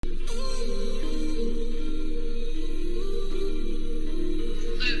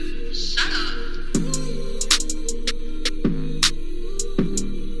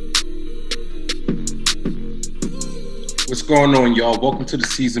What's going on, y'all? Welcome to the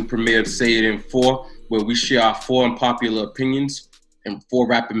season premiere of Say It in 4, where we share our 4 unpopular opinions in 4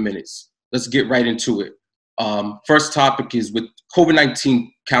 rapid minutes. Let's get right into it. First topic is with COVID-19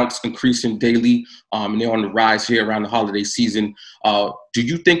 counts increasing daily, and they're on the rise here around the holiday season. Do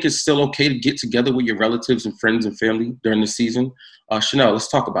you think it's still okay to get together with your relatives and friends and family during the season? Chanel, let's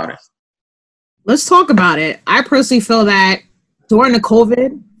talk about it. Let's talk about it. I personally feel that during the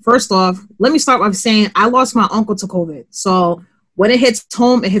COVID, first off, let me start by saying I lost my uncle to COVID. So when it hits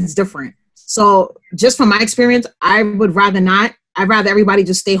home, it hits different. So just from my experience, I would rather not. I'd rather everybody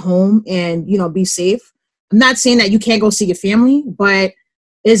just stay home and, be safe. I'm not saying that you can't go see your family, but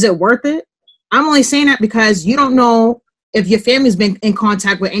is it worth it? I'm only saying that because you don't know if your family's been in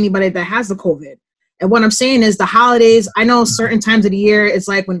contact with anybody that has the COVID. And what I'm saying is the holidays, I know certain times of the year, it's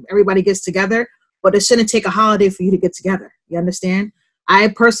like when everybody gets together, but it shouldn't take a holiday for you to get together. You understand? I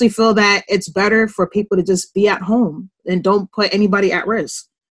personally feel that it's better for people to just be at home and don't put anybody at risk.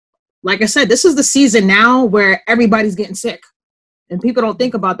 Like I said, this is the season now where everybody's getting sick and people don't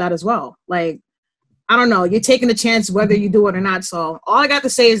think about that as well. Like, I don't know, you're taking a chance whether you do it or not. So all I got to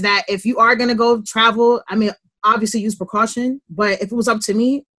say is that if you are going to go travel, obviously use precaution, but if it was up to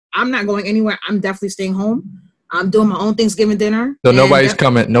me, I'm not going anywhere. I'm definitely staying home. I'm doing my own Thanksgiving dinner. So nobody's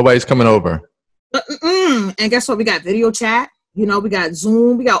coming over. And guess what? We got video chat. We got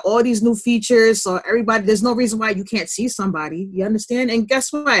Zoom. We got all these new features. So everybody, there's no reason why you can't see somebody. You understand? And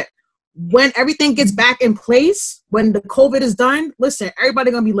guess what? When everything gets back in place, when the COVID is done, listen,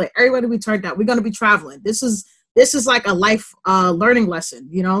 everybody going to be lit. Everybody will be turned out. We're going to be traveling. This is like a life learning lesson.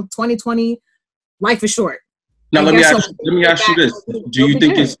 2020, life is short. Now, let me ask you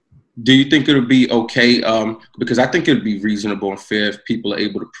this. Do you think it'll be okay? Because I think it'd be reasonable and fair if people are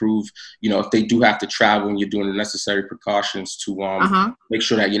able to prove, if they do have to travel and you're doing the necessary precautions to make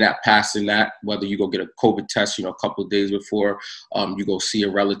sure that you're not passing that, whether you go get a COVID test, a couple of days before you go see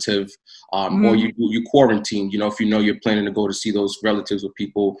a relative, or you quarantine, if you're planning to go to see those relatives or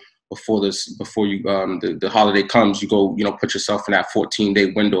people before you the holiday comes, you go, put yourself in that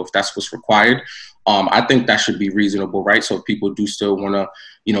 14-day window if that's what's required. I think that should be reasonable, right? So if people do still want to,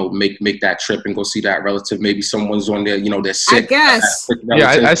 make that trip and go see that relative. Maybe someone's on there, they're sick. I guess.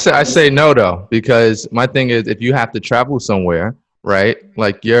 Yeah, I say no though, because my thing is if you have to travel somewhere, right?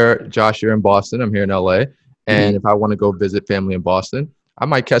 Like you're in Boston, I'm here in LA, and if I want to go visit family in Boston, I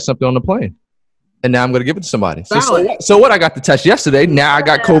might catch something on the plane, and now I'm going to give it to somebody. So what? I got the test yesterday. Now I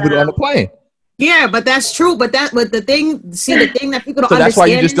got COVID on the plane. Yeah, but that's true. But the thing that people don't understand. So that's why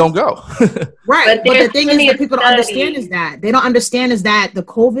you just don't go. Right. But the thing is that people don't understand is that they don't understand is that the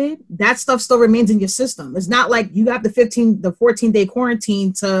COVID, that stuff still remains in your system. It's not like you have the 14-day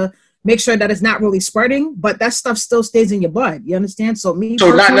quarantine to make sure that it's not really spreading, but that stuff still stays in your blood. You understand? So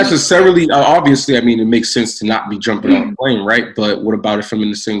not necessarily, obviously, it makes sense to not be jumping on a plane, right? But what about if I'm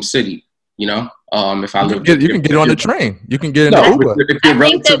in the same city? If I live, you can get on the train. You can get in the Uber. If you're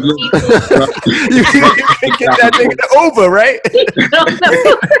relatively, you can get that thing in the Uber, right?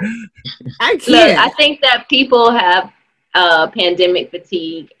 I can't. Look, I think that people have pandemic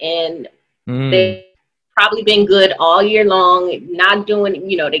fatigue, and they've probably been good all year long, not doing.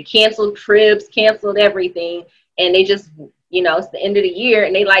 They canceled trips, canceled everything, and they just, it's the end of the year,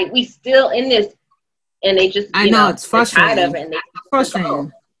 and they like, we still in this, and they just, it's frustrating. Tired of it, and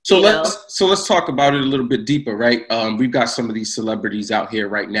frustrating. So let's talk about it a little bit deeper, right? We've got some of these celebrities out here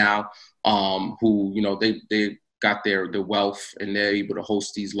right now, who they got their wealth and they're able to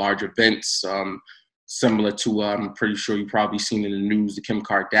host these large events, similar to I'm pretty sure you've probably seen in the news the Kim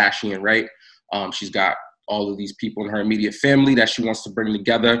Kardashian, right? She's got all of these people in her immediate family that she wants to bring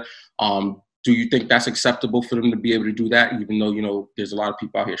together. Do you think that's acceptable for them to be able to do that, even though there's a lot of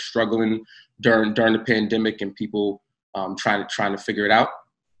people out here struggling during the pandemic and people trying to figure it out?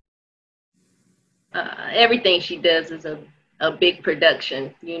 Everything she does is a big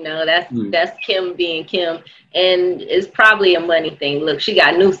production. That's Kim being Kim, and it's probably a money thing. Look, she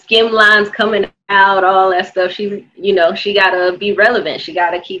got new skim lines coming out, all that stuff. She gotta be relevant. She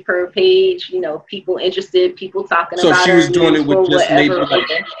gotta keep her page, people interested, people talking about her. So if she was doing it with just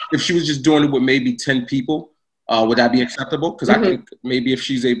if she was just doing it with maybe 10 people, would that be acceptable? Because I think maybe if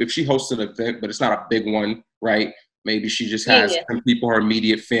she hosted an event, but it's not a big one, right? Maybe she just has 10 people, her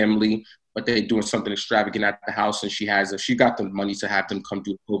immediate family, but they're doing something extravagant at the house, and she got the money to have them come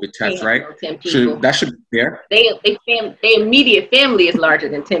do a COVID test, right? That should be fair. Their immediate family is larger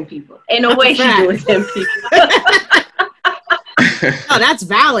than 10 people. Ain't no way she's doing 10 people. No, that's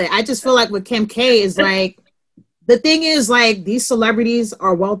valid. I just feel like with Kim K is like, the thing is like these celebrities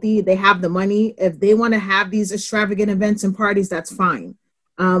are wealthy. They have the money. If they want to have these extravagant events and parties, that's fine.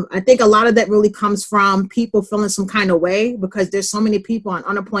 I think a lot of that really comes from people feeling some kind of way because there's so many people on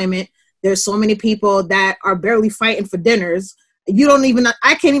unemployment. There's so many people that are barely fighting for dinners.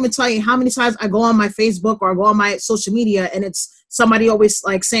 I can't even tell you how many times I go on my Facebook or go on my social media and it's somebody always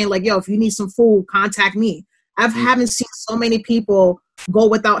like saying like, yo, if you need some food, contact me. Haven't seen so many people go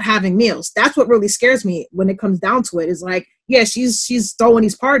without having meals. That's what really scares me when it comes down to it. Is like, yeah, she's throwing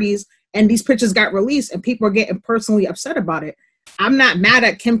these parties and these pictures got released and people are getting personally upset about it. I'm not mad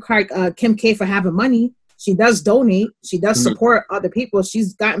at Kim K for having money. She does donate. She does support other people.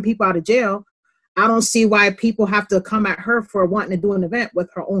 She's gotten people out of jail. I don't see why people have to come at her for wanting to do an event with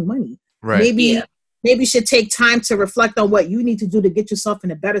her own money. Right. Maybe you should take time to reflect on what you need to do to get yourself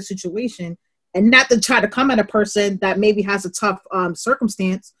in a better situation and not to try to come at a person that maybe has a tough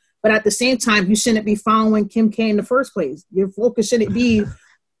circumstance. But at the same time, you shouldn't be following Kim K in the first place. Your focus shouldn't be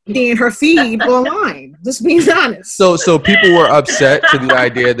in her feed online. Just being honest. So people were upset to the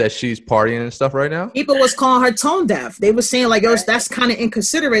idea that she's partying and stuff right now? People was calling her tone deaf. They were saying like, yo, that's kind of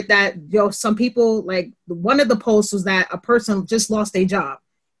inconsiderate that, some people, like one of the posts was that a person just lost their job.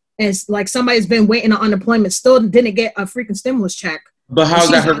 And it's like somebody's been waiting on unemployment, still didn't get a freaking stimulus check. But how is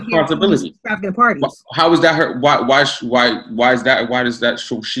that her responsibility? How is that her? Why is that? Why does that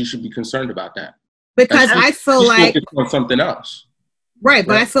show she should be concerned about that? Because I feel like on something else. Right,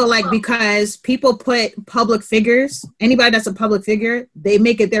 but I feel like because people put public figures, anybody that's a public figure, they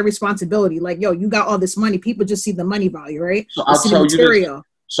make it their responsibility. Like, yo, you got all this money. People just see the money value, right? So I'll tell you this.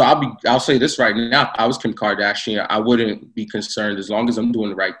 So I'll say this right now. If I was Kim Kardashian, I wouldn't be concerned as long as I'm doing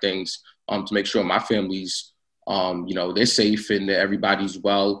the right things to make sure my family's, they're safe and that everybody's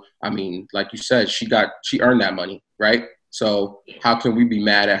well. I mean, like you said, she earned that money, right? So how can we be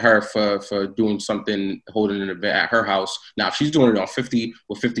mad at her for doing something, holding an event at her house? Now, if she's doing it on 50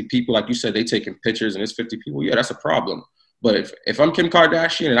 people, like you said, they taking pictures and it's 50 people, yeah, that's a problem. But if I'm Kim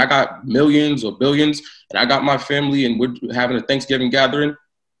Kardashian and I got millions or billions and I got my family and we're having a Thanksgiving gathering,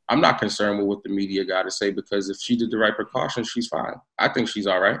 I'm not concerned with what the media got to say because if she did the right precautions, she's fine. I think she's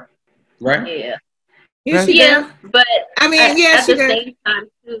all right. Right? Yeah. Yeah, but I mean, at the same time,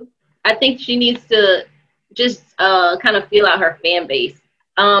 too, I think she needs to just kind of feel out her fan base.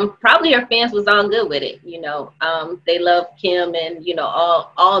 Probably her fans was all good with it, they love Kim and,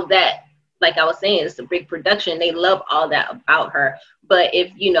 all that. Like I was saying, it's a big production. They love all that about her. But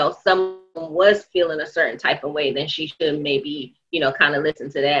if, someone was feeling a certain type of way, then she should maybe, kind of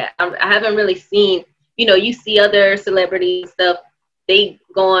listen to that. I haven't really seen, you see other celebrities stuff, they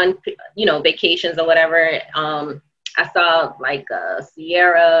go on, vacations or whatever. I saw like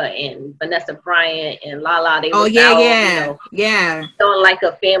Sierra and Vanessa Bryant and Lala. They was doing like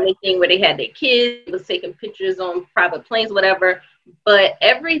a family thing where they had their kids, was taking pictures on private planes, whatever. But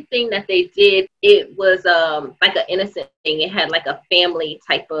everything that they did, it was like an innocent thing. It had like a family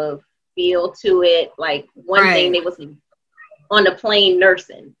type of feel to it. Like one thing, they was on the plane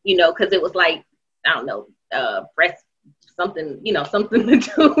nursing, because it was like, I don't know, breast. Something to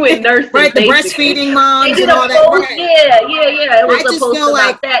do with nursing. Right, the breastfeeding moms and all that. Right. Yeah. It was a post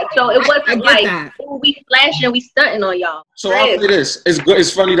about that. So it wasn't like, oh, we flashing, we stunting on y'all. So I'll say this. It's good.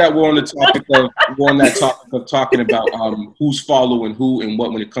 It's funny that we're on that topic of talking about who's following who and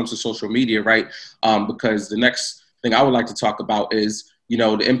what when it comes to social media, right? Because the next thing I would like to talk about is,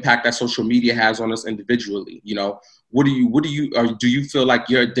 the impact that social media has on us individually. Do you feel like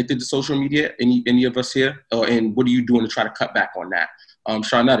you're addicted to social media? Any of us here? And what are you doing to try to cut back on that?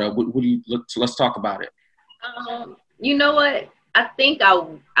 Sharnetta, what do you look? Let's talk about it. You know what? I think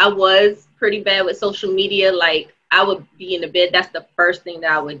I was pretty bad with social media. Like I would be in the bed. That's the first thing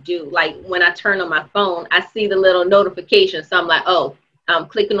that I would do. Like when I turn on my phone, I see the little notification. So I'm like, oh, I'm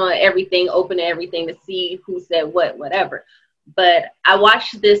clicking on everything, opening everything to see who said what, whatever. But I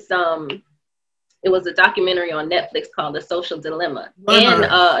watched this, it was a documentary on Netflix called The Social Dilemma, and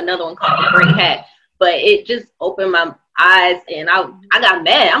another one called The Great Hack. But it just opened my eyes, and I got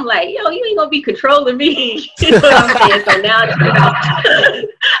mad. I'm like, yo, you ain't gonna be controlling me. You know what I'm saying? So now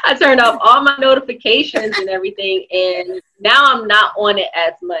I turned off all my notifications and everything, and now I'm not on it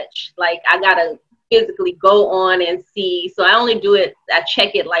as much. Like I gotta physically go on and see. So I only do it. I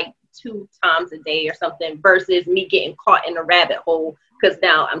check it like 2 times a day or something, versus me getting caught in a rabbit hole. Because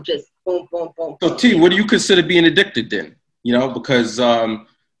now I'm just boom, boom, boom. So T, what do you consider being addicted then? Because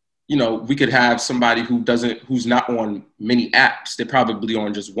we could have somebody who's not on many apps. They're probably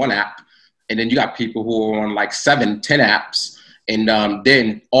on just one app, and then you got people who are on like 7, 10 apps, and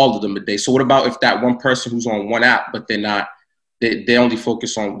then all of them a day. So what about if that one person who's on one app, but they're not? They only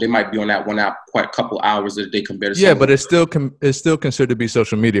focus on. They might be on that one app quite a couple hours a day compared to. Yeah, but it's still considered to be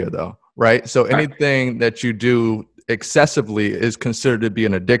social media, though, right? So anything that you do excessively is considered to be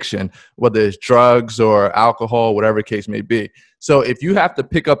an addiction, whether it's drugs or alcohol, whatever the case may be. So if you have to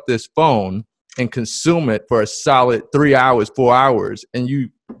pick up this phone and consume it for a solid 3 hours, 4 hours, and you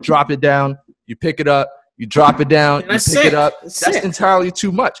drop it down, you pick it up, you drop it down, you pick it up, that's entirely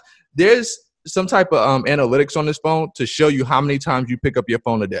too much. There's some type of analytics on this phone to show you how many times you pick up your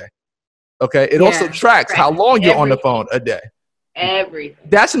phone a day. Okay. It also tracks how long you're on the phone a day. Everything.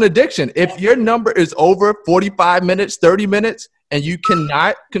 That's an addiction. If your number is over 45 minutes, 30 minutes, and you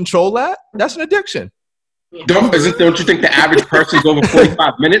cannot control that, that's an addiction. Don't you think the average person's over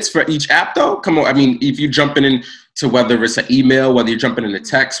 45 minutes for each app, though? Come on. I mean, if you're jumping into whether it's an email, whether you're jumping in a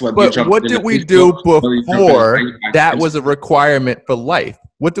text, whether you're jumping what did we do before that was a requirement for life?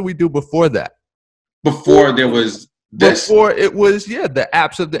 What did we do before that? Before there was this? Before it was, the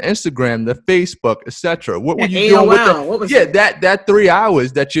apps of the Instagram, the Facebook, etc. What were you doing with that 3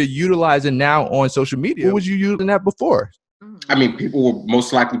 hours that you're utilizing now on social media? What was you using that before? I mean, people were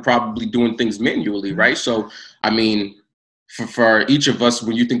most likely probably doing things manually, right? So, I mean, for each of us,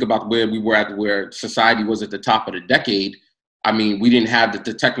 when you think about where we were at, where society was at the top of the decade, I mean, we didn't have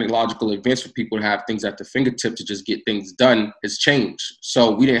the technological advance for people to have things at the fingertip to just get things done. Has changed.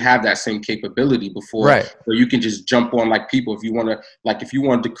 So we didn't have that same capability before. Right. So you can just jump on like people if you want to, like if you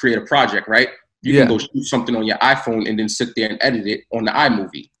wanted to create a project, right? You can go shoot something on your iPhone and then sit there and edit it on the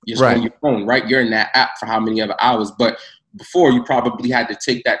iMovie. Just on your phone, right? You're in that app for how many other hours, but before you probably had to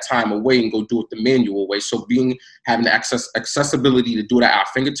take that time away and go do it the manual way. So having the accessibility to do it at our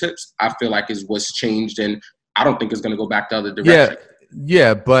fingertips, I feel like is what's changed, and I don't think it's going to go back the other direction.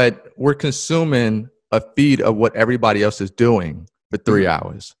 Yeah, but we're consuming a feed of what everybody else is doing for 3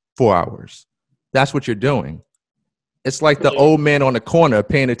 hours, 4 hours. That's what you're doing. It's like the old man on the corner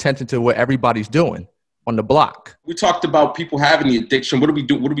paying attention to what everybody's doing on the block. We talked about people having the addiction. What do we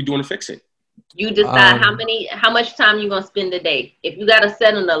do? What are we doing to fix it? You decide how much time you're going to spend a day. If you got to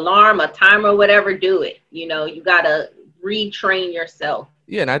set an alarm, a timer, whatever, do it. You know, you got to retrain yourself.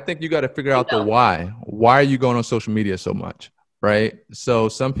 Yeah, and I think you got to figure out the why. Why are you going on social media so much, right? So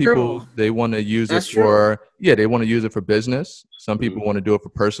some people, they want to use it for, they want to use it for business. Some people want to do it for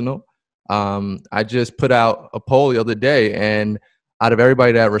personal. I just put out a poll the other day, and out of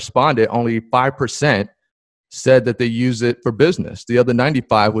everybody that responded, only 5% said that they use it for business. The other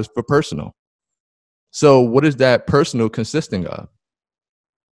 95 was for personal. So what is that personal consisting of?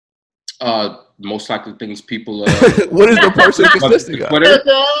 Most likely things people. What is the personal consisting of? You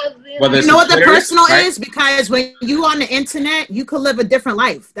know what the personal is? Because when you on the internet, you could live a different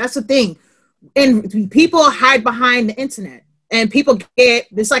life. That's the thing. And people hide behind the internet. And people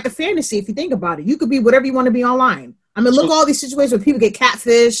it's like a fantasy if you think about it. You could be whatever you want to be online. I mean, look at all these situations where people get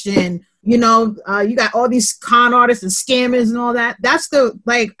catfished and, you got all these con artists and scammers and all that.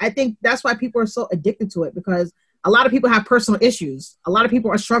 I think that's why people are so addicted to it, because a lot of people have personal issues. A lot of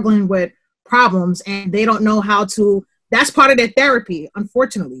people are struggling with problems and they don't know how to, that's part of their therapy,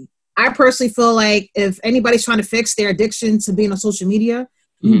 unfortunately. I personally feel like if anybody's trying to fix their addiction to being on social media,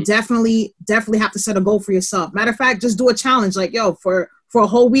 you definitely have to set a goal for yourself. Matter of fact, just do a challenge. Like, for a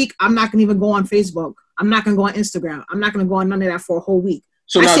whole week, I'm not going to even go on Facebook. I'm not going to go on Instagram. I'm not going to go on none of that for a whole week.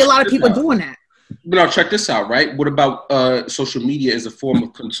 So I see a lot of people doing that. But now check this out, right? What about social media as a form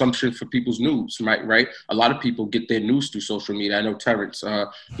of consumption for people's news, right? A lot of people get their news through social media. I know Terrence,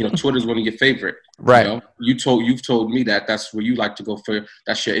 Twitter's one of your favorite. Right. You've told me that's where you like to go for.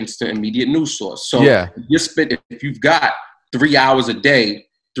 That's your instant immediate news source. So if you've got 3 hours a day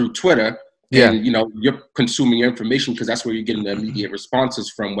through Twitter, and you're consuming your information because that's where you're getting the immediate responses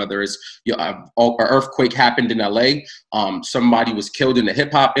from. Whether it's an earthquake happened in LA, somebody was killed in the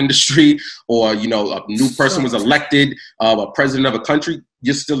hip hop industry, or a new person was elected, a president of a country.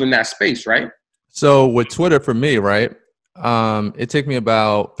 You're still in that space, right? So with Twitter, for me, right, it took me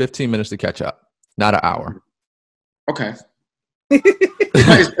about 15 minutes to catch up, not an hour. Okay.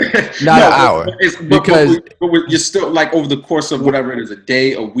 Not an hour, because but you're still like over the course of whatever it is, a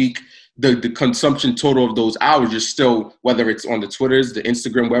day, a week. The consumption total of those hours is still, whether it's on the Twitters, the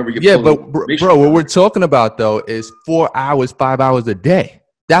Instagram, wherever you're but bro, what we're talking about though is 4 hours, 5 hours a day.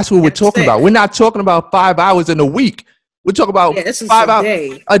 That's what we're talking about. We're not talking about 5 hours in a week. We're talking about 5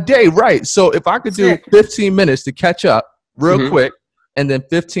 hours a day, right? So if I could do 15 minutes to catch up real quick, and then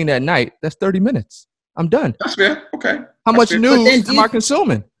 15 at night, that's 30 minutes. I'm done. That's fair. Okay. How much news am I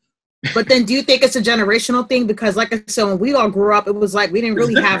consuming? But then do you think it's a generational thing? Because like I said, when we all grew up, it was like we didn't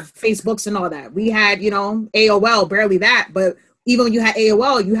really have Facebooks and all that. We had, AOL, barely that. But even when you had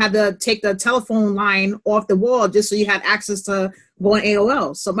AOL, you had to take the telephone line off the wall just so you had access to go on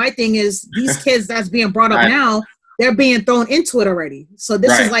AOL. So my thing is, these kids that's being brought up now, they're being thrown into it already. So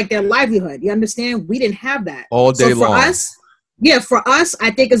this is like their livelihood. You understand? We didn't have that all day long. For us, I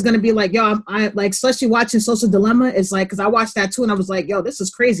think it's gonna be like, yo, I like, especially watching Social Dilemma. It's like, because I watched that too, and I was like, yo, this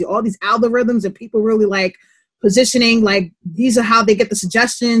is crazy. All these algorithms and people really like positioning, like these are how they get the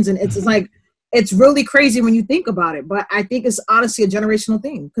suggestions, and it's like, it's really crazy when you think about it. But I think it's honestly a generational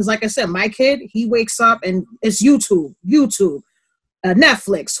thing. Because like I said, my kid, he wakes up and it's YouTube,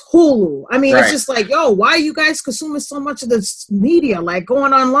 Netflix, Hulu. I mean, it's just like, yo, why are you guys consuming so much of this media, like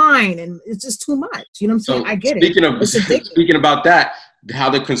going online, and it's just too much. You know what I'm saying? I get it. Speaking about that, how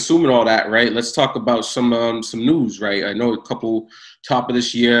they're consuming all that, right? Let's talk about some news, right? I know a couple top of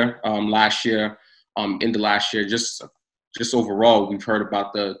this year, last year, into last year, just overall, we've heard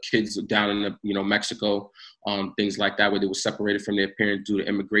about the kids down in Mexico, things like that, where they were separated from their parents due to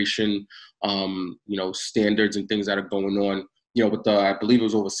immigration, standards and things that are going on. With I believe it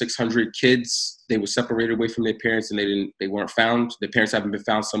was over 600 kids, they were separated away from their parents, and they weren't found. Their parents haven't been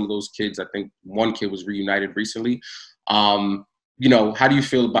found. Some of those kids, I think one kid was reunited recently. How do you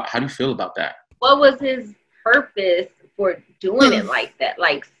feel about that? What was his purpose for doing it like that?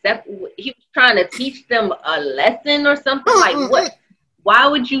 Like, he was trying to teach them a lesson or something? Like, what? Why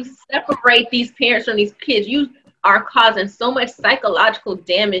would you separate these parents from these kids? You are causing so much psychological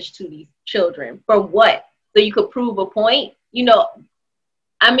damage to these children. For what? So you could prove a point?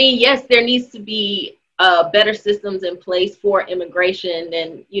 I mean, yes, there needs to be better systems in place for immigration,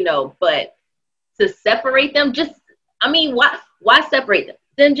 and but to separate them, why separate them?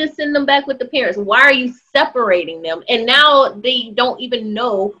 Then just send them back with the parents. Why are you separating them? And now they don't even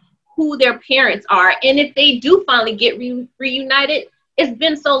know who their parents are. And if they do finally get reunited, it's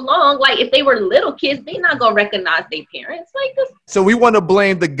been so long. Like, if they were little kids, they're not gonna recognize their parents like this. So we want to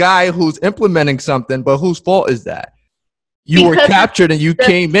blame the guy who's implementing something, but whose fault is that? You were captured and you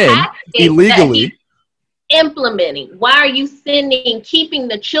came in illegally. Implementing. Why are you keeping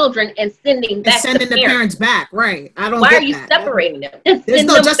the children and sending the parents back? Right. I don't. Why are you separating them? There's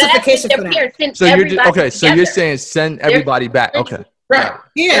no justification for that. So you're saying send everybody back. Okay. Right.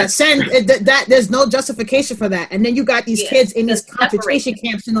 Yeah. Send that. There's no justification for that. And then you got these kids in these concentration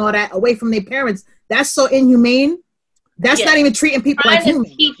camps and all that, away from their parents. That's so inhumane. That's not even treating people like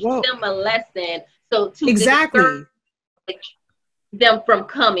humans. Teach them a lesson. So to exactly. Them from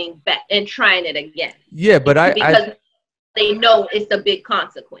coming back and trying it again. Yeah, but because they know it's a big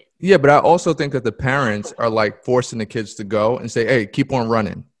consequence. Yeah, but I also think that the parents are like forcing the kids to go and say, "Hey, keep on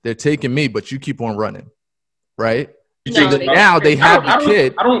running. They're taking me, but you keep on running." Right? Now they have the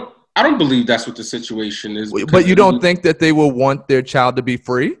kid. I don't believe that's what the situation is. But you don't think that they will want their child to be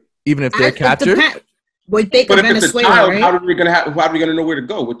free, even if they're captured? But if it's the child, right? how are we gonna know where to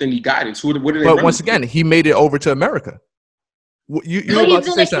go with any guidance? But once again, he made it over to America. You're about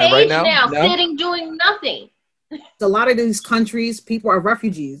to say something right now? Sitting, doing nothing. A lot of these countries, people are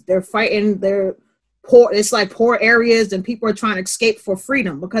refugees. They're fighting. They're poor. It's like poor areas, and people are trying to escape for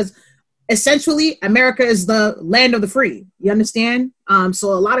freedom, because essentially America is the land of the free. You understand?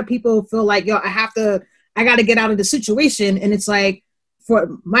 So a lot of people feel like, yo, I got to get out of the situation, and it's like,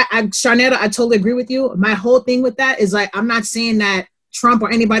 Sharnetta, I totally agree with you. My whole thing with that is, like, I'm not saying that Trump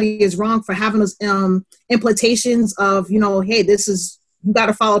or anybody is wrong for having those implications of, hey, you got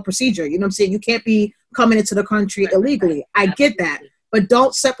to follow procedure. You know what I'm saying? You can't be coming into the country illegally. I get that. But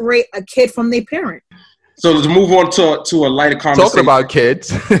don't separate a kid from their parent. So let's move on to a lighter conversation. Talking about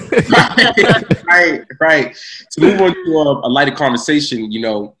kids. right. To move on to a lighter conversation,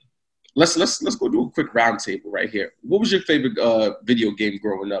 let's go do a quick roundtable right here. What was your favorite video game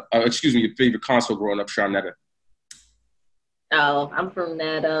growing up? Your favorite console growing up, Sharnetta? Oh, I'm from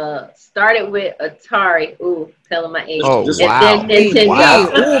that. Started with Atari. Ooh, telling my age. Oh, wow. Nintendo. Wow.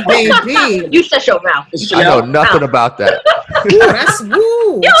 Ooh, baby. You shut your mouth. I know nothing about that. Ooh, that's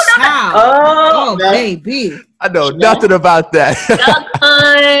woo. Oh, baby. I know nothing about that. Duck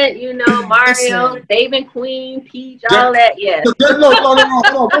Hunt, Mario, Dave and Queen, Peach, all that. Yeah. No. Hold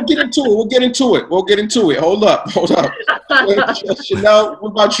on. We'll get into it. Hold up. Chanel, what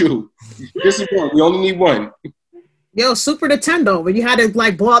about you? This is one. We only need one. Yo, Super Nintendo, where you had to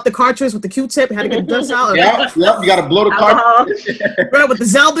like blow out the cartridge with the Q-tip, you had to get the dust out. Yep, you got to blow the cartridge. Right, with the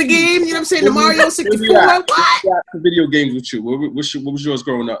Zelda game, you know what I'm saying? The Mario 64, what? Video games with you. What was yours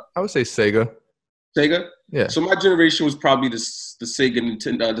growing up? I would say Sega. Sega? Yeah. So my generation was probably the Sega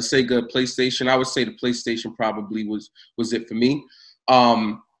Nintendo, the Sega PlayStation. I would say the PlayStation probably was it for me.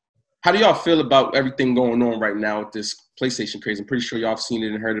 How do y'all feel about everything going on right now with this PlayStation craze? I'm pretty sure y'all have seen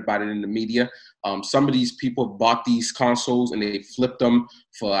it and heard about it in the media. Some of these people bought these consoles and they flipped them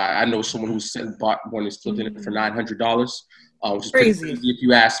for, I know someone who bought one is flipping it for $900, which is crazy if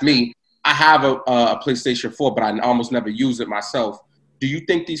you ask me. I have a PlayStation 4, but I almost never use it myself. Do you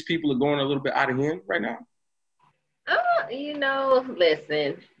think these people are going a little bit out of hand right now? You know,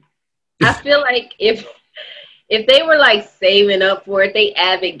 listen, I feel like if they were like saving up for it, they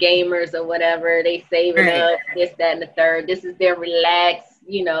avid gamers or whatever, they saving up this, that, and the third. This is their relax,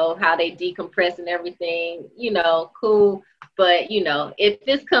 you know, how they decompress and everything, you know, cool. But, you know, if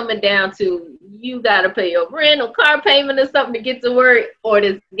it's coming down to you got to pay your rent or car payment or something to get to work or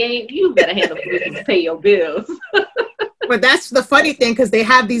this game, you better handle business to pay your bills. But that's the funny thing, because they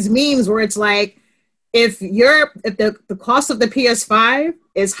have these memes where it's like, if the cost of the PS5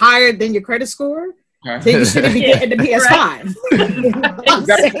 is higher than your credit score, then you shouldn't be getting the PS5.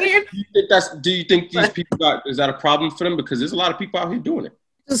 Do you think these people is that a problem for them? Because there's a lot of people out here doing it.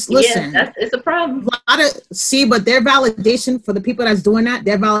 Just listen. Yeah, it's a problem. But their validation for the people that's doing that,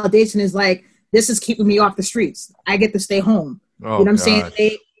 their validation is like, this is keeping me off the streets. I get to stay home. You know what I'm saying?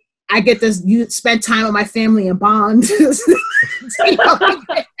 I get to spend time with my family and bond. Listen. So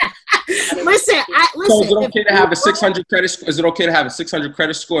is it okay to have a 600 credit score? Is it okay to have a 600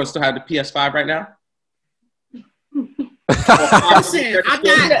 credit score and still have the PS5 right now? It's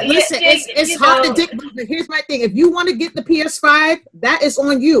hard to dig, but here's my thing. If you want to get the PS5, that is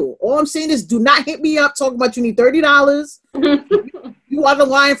on you. All I'm saying is do not hit me up talking about you need $30. You are the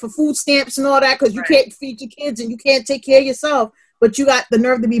line for food stamps and all that because you can't feed your kids and you can't take care of yourself, but you got the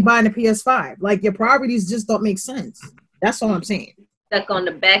nerve to be buying a PS5. Like, your priorities just don't make sense. That's all I'm saying. Stuck on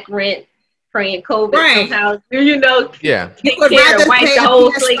the back rent, praying COVID somehow, you know, you would rather wipe the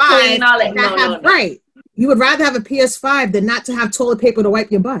whole slate clean, all that. No. Right. You would rather have a PS5 than not to have toilet paper to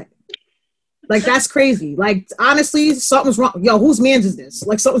wipe your butt. Like, that's crazy. Like, honestly, something's wrong. Yo, whose man's is this?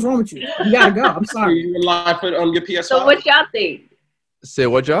 Like, something's wrong with you. You gotta go. I'm sorry. Are you in line for your PS5? So what y'all think? Say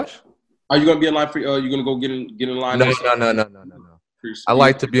what, Josh? Are you gonna be in line for? You gonna go get in line? No. I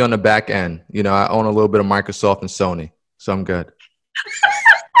like to be on the back end. You know, I own a little bit of Microsoft and Sony, so I'm good.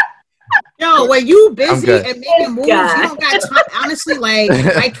 Yo, when you busy and making moves, you don't got time. Honestly, like,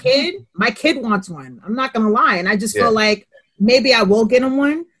 my kid wants one. I'm not gonna lie, and I just feel like maybe I will get him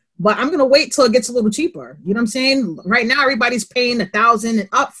one, but I'm gonna wait till it gets a little cheaper. You know what I'm saying? Right now, everybody's paying $1,000 and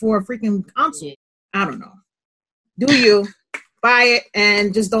up for a freaking console. I don't know. Do you buy it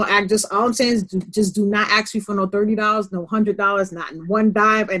and just don't act? Just all I'm saying is just do not ask me for no $30, no $100, not one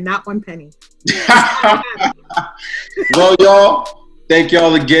dime, and not one penny. Well, y'all. Thank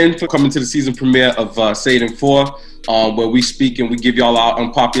y'all again for coming to the season premiere of Say It in 4, where we speak and we give y'all our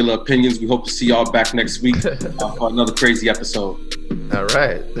unpopular opinions. We hope to see y'all back next week for another crazy episode. All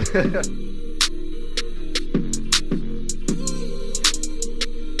right.